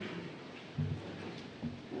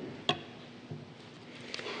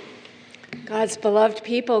God's beloved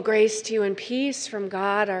people, grace to you and peace from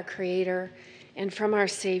God, our Creator, and from our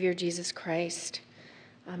Savior, Jesus Christ.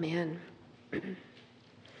 Amen.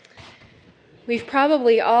 We've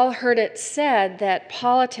probably all heard it said that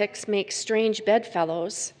politics makes strange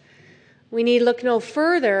bedfellows. We need look no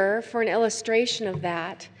further for an illustration of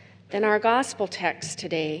that than our gospel text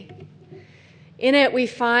today. In it, we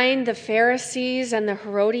find the Pharisees and the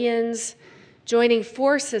Herodians joining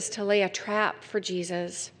forces to lay a trap for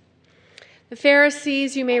Jesus. The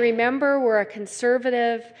Pharisees, you may remember, were a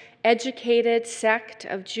conservative, educated sect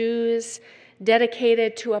of Jews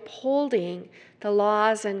dedicated to upholding the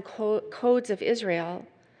laws and codes of Israel.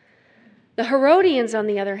 The Herodians, on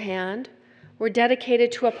the other hand, were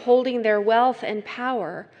dedicated to upholding their wealth and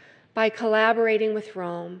power by collaborating with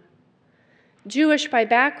Rome. Jewish by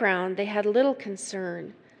background, they had little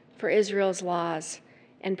concern for Israel's laws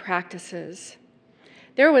and practices.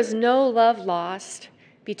 There was no love lost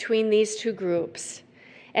between these two groups,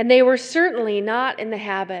 and they were certainly not in the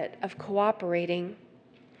habit of cooperating.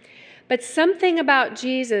 But something about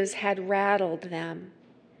Jesus had rattled them.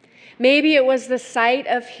 Maybe it was the sight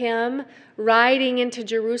of him riding into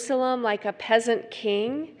Jerusalem like a peasant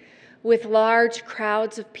king with large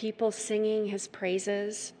crowds of people singing his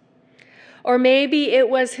praises. Or maybe it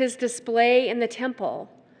was his display in the temple,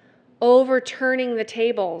 overturning the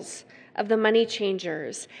tables of the money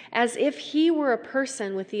changers, as if he were a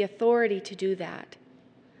person with the authority to do that.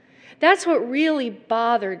 That's what really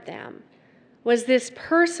bothered them, was this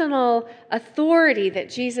personal authority that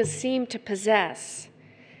Jesus seemed to possess.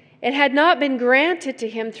 It had not been granted to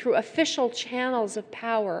him through official channels of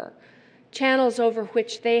power, channels over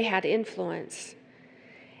which they had influence.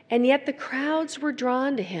 And yet the crowds were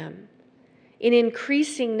drawn to him in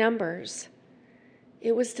increasing numbers.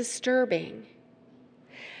 It was disturbing.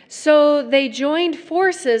 So they joined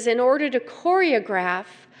forces in order to choreograph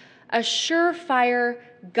a surefire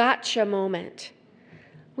gotcha moment.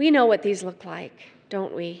 We know what these look like,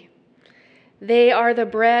 don't we? They are the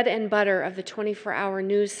bread and butter of the 24-hour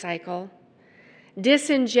news cycle.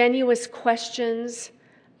 Disingenuous questions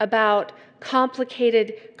about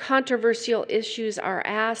complicated, controversial issues are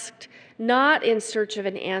asked, not in search of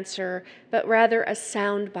an answer, but rather a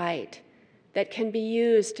soundbite that can be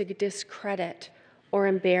used to discredit or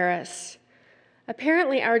embarrass.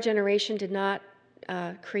 Apparently, our generation did not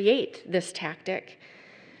create this tactic.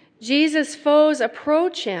 Jesus' foes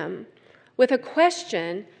approach him with a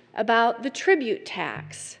question about the tribute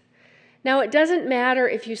tax. Now, it doesn't matter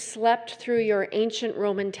if you slept through your ancient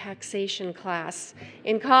Roman taxation class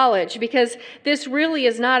in college, because this really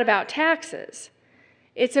is not about taxes.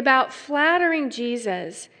 It's about flattering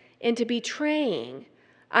Jesus into betraying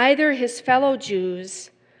either his fellow Jews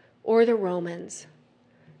or the Romans.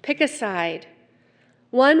 Pick a side.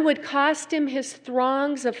 One would cost him his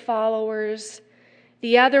throngs of followers.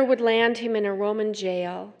 The other would land him in a Roman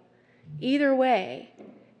jail. Either way,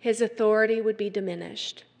 his authority would be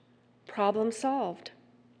diminished. Problem solved.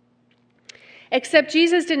 Except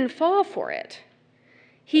Jesus didn't fall for it.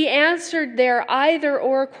 He answered their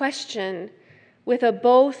either-or question with a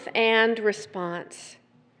both-and response.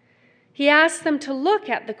 He asked them to look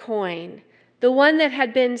at the coin, the one that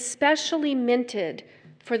had been specially minted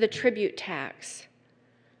for the tribute tax.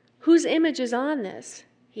 Whose image is on this?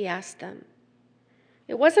 He asked them.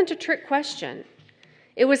 It wasn't a trick question.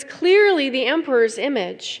 It was clearly the emperor's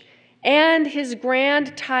image and his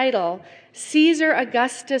grand title, Caesar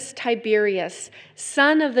Augustus Tiberius,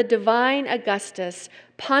 son of the divine Augustus,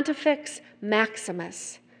 Pontifex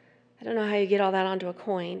Maximus. I don't know how you get all that onto a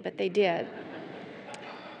coin, but they did.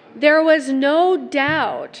 There was no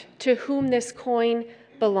doubt to whom this coin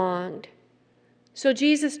belonged. So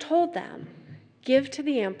Jesus told them, give to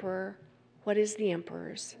the emperor what is the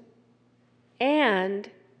emperor's,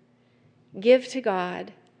 and give to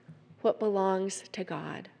God what belongs to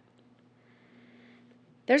God.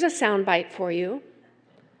 There's a soundbite for you,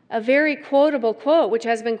 a very quotable quote which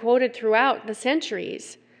has been quoted throughout the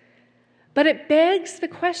centuries. But it begs the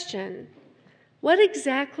question, what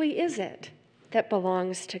exactly is it that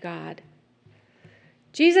belongs to God?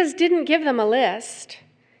 Jesus didn't give them a list.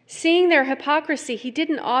 Seeing their hypocrisy, he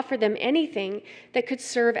didn't offer them anything that could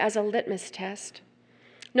serve as a litmus test.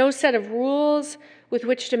 No set of rules with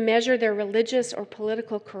which to measure their religious or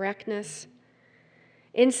political correctness.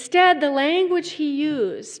 Instead, the language he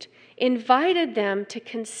used invited them to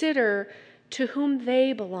consider to whom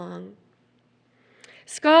they belong.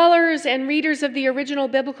 Scholars and readers of the original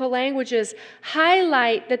biblical languages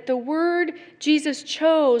highlight that the word Jesus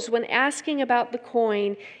chose when asking about the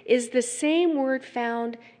coin is the same word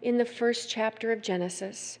found in the first chapter of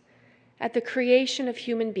Genesis, at the creation of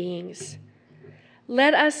human beings.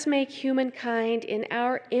 Let us make humankind in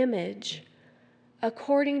our image,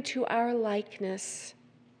 according to our likeness.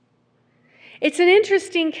 It's an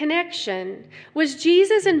interesting connection. Was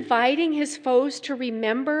Jesus inviting his foes to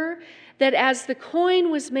remember that as the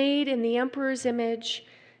coin was made in the emperor's image,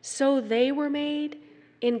 so they were made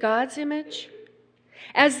in God's image?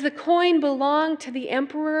 As the coin belonged to the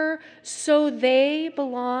emperor, so they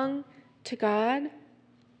belong to God?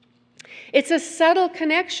 It's a subtle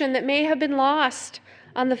connection that may have been lost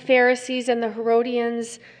on the Pharisees and the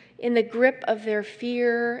Herodians in the grip of their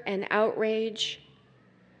fear and outrage.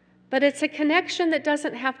 But it's a connection that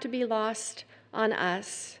doesn't have to be lost on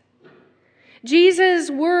us.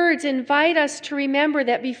 Jesus' words invite us to remember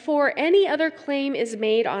that before any other claim is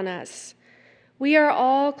made on us, we are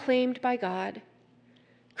all claimed by God,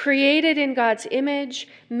 created in God's image,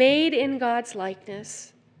 made in God's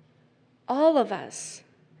likeness. All of us.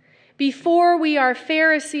 Before we are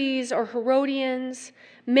Pharisees or Herodians,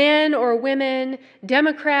 men or women,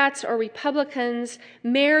 Democrats or Republicans,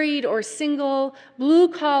 married or single, blue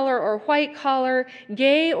collar or white collar,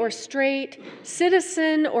 gay or straight,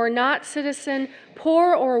 citizen or not citizen,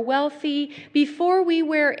 poor or wealthy, before we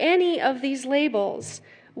wear any of these labels,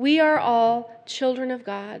 we are all children of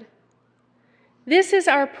God. This is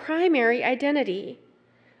our primary identity.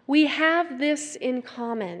 We have this in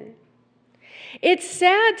common. It's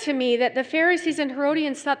sad to me that the Pharisees and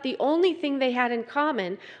Herodians thought the only thing they had in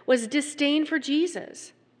common was disdain for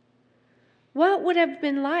Jesus. What would have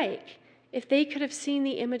been like if they could have seen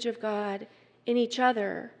the image of God in each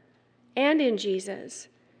other and in Jesus,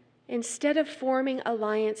 instead of forming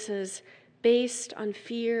alliances based on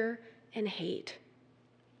fear and hate?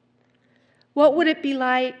 What would it be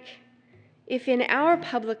like if in our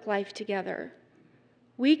public life together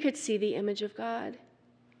we could see the image of God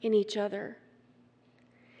in each other?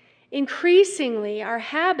 Increasingly, our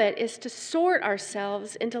habit is to sort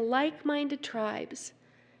ourselves into like-minded tribes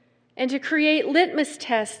and to create litmus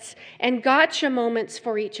tests and gotcha moments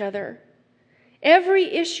for each other.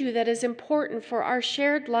 Every issue that is important for our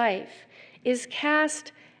shared life is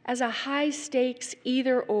cast as a high-stakes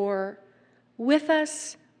either-or, with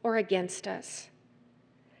us or against us.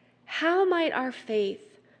 How might our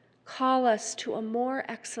faith call us to a more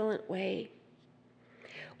excellent way?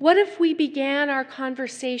 What if we began our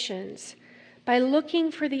conversations by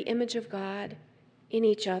looking for the image of God in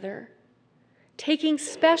each other, taking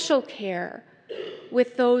special care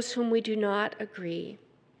with those whom we do not agree?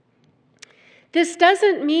 This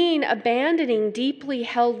doesn't mean abandoning deeply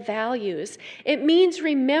held values. It means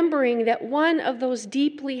remembering that one of those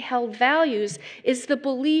deeply held values is the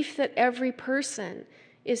belief that every person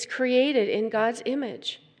is created in God's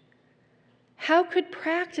image. How could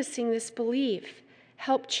practicing this belief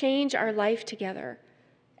help change our life together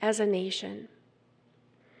as a nation?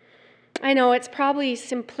 I know it's probably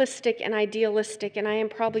simplistic and idealistic, and I am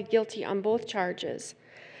probably guilty on both charges,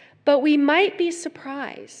 but we might be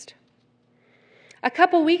surprised. A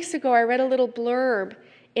couple weeks ago, I read a little blurb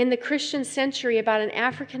in the Christian Century about an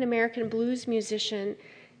African-American blues musician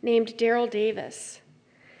named Daryl Davis.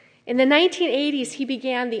 In the 1980s, he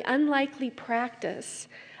began the unlikely practice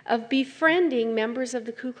of befriending members of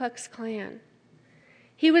the Ku Klux Klan.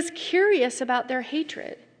 He was curious about their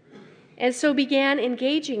hatred, and so began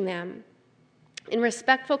engaging them in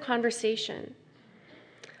respectful conversation.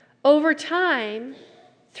 Over time,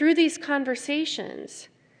 through these conversations,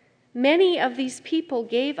 many of these people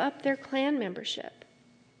gave up their Klan membership.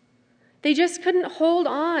 They just couldn't hold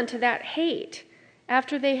on to that hate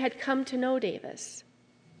after they had come to know Davis.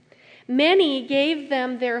 Many gave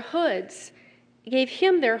him their hoods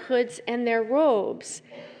and their robes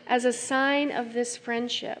as a sign of this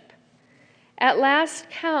friendship. At last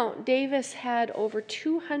count, Davis had over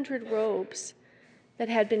 200 robes that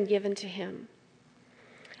had been given to him.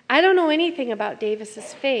 I don't know anything about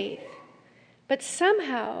Davis's faith, but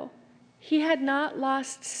somehow he had not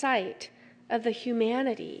lost sight of the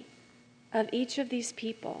humanity of each of these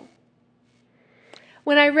people.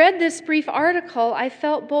 When I read this brief article, I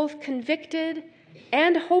felt both convicted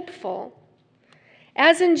and hopeful.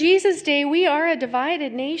 As in Jesus' day, we are a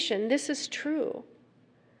divided nation. This is true.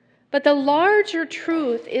 But the larger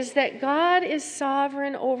truth is that God is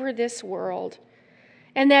sovereign over this world,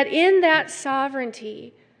 and that in that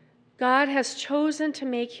sovereignty, God has chosen to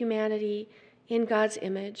make humanity in God's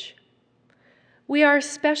image. We are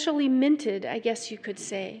specially minted, I guess you could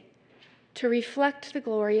say, to reflect the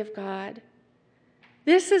glory of God.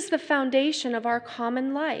 This is the foundation of our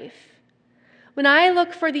common life. When I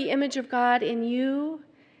look for the image of God in you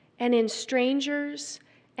and in strangers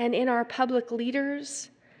and in our public leaders,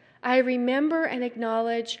 I remember and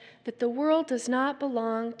acknowledge that the world does not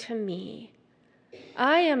belong to me,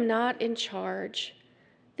 I am not in charge.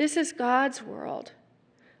 This is God's world.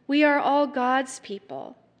 We are all God's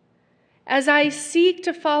people. As I seek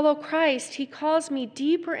to follow Christ, he calls me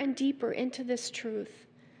deeper and deeper into this truth,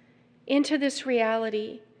 into this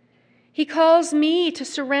reality. He calls me to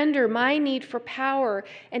surrender my need for power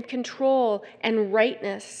and control and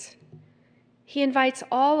rightness. He invites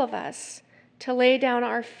all of us to lay down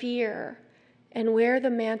our fear and wear the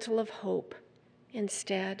mantle of hope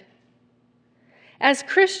instead. As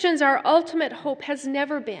Christians, our ultimate hope has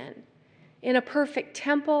never been in a perfect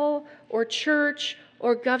temple or church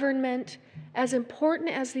or government, as important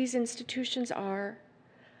as these institutions are.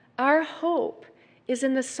 Our hope is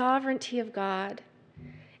in the sovereignty of God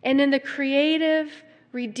and in the creative,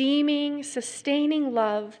 redeeming, sustaining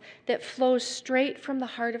love that flows straight from the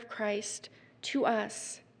heart of Christ to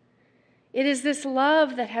us. It is this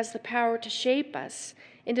love that has the power to shape us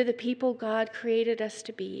into the people God created us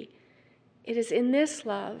to be. It is in this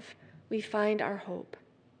love we find our hope.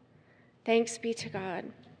 Thanks be to God.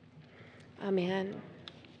 Amen.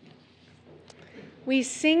 We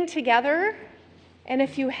sing together, and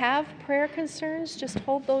if you have prayer concerns, just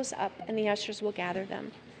hold those up and the ushers will gather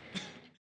them.